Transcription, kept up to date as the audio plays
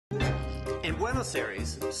In Buenos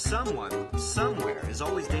Aires, someone, somewhere, is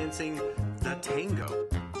always dancing the tango.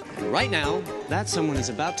 And right now, that someone is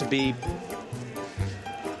about to be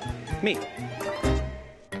me.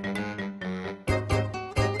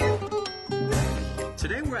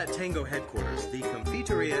 Today we're at Tango headquarters, the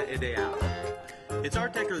Confiteria Ideal. Its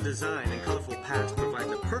Art Deco design and colorful past provide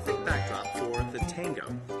the perfect backdrop for the tango.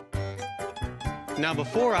 Now,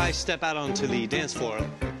 before I step out onto the dance floor,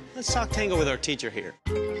 let's talk tango with our teacher here.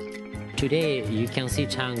 Today, you can see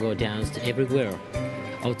tango danced everywhere.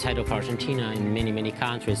 Outside of Argentina, in many, many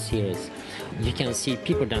countries here. You can see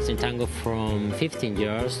people dancing tango from 15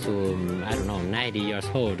 years to, 90 years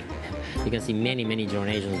old. You can see many, many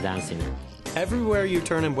generations dancing. Everywhere you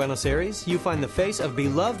turn in Buenos Aires, you find the face of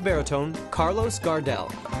beloved baritone Carlos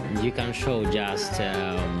Gardel. You can show just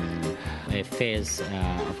a face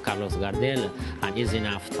of Carlos Gardel, and it's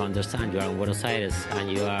enough to understand you are in Buenos Aires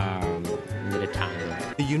and you are in the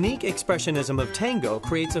tango. The unique expressionism of tango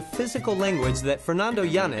creates a physical language that Fernando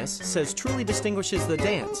Yanes says truly distinguishes the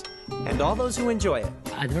dance, and all those who enjoy it.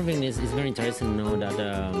 Another thing is very interesting to know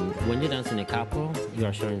that when you dance in a couple, you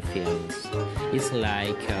are sharing feelings. It's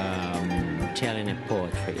like telling a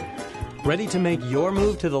poetry. Ready to make your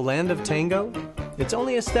move to the land of tango? It's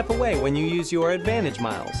only a step away when you use your Advantage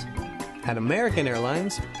miles. At American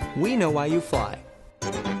Airlines, we know why you fly.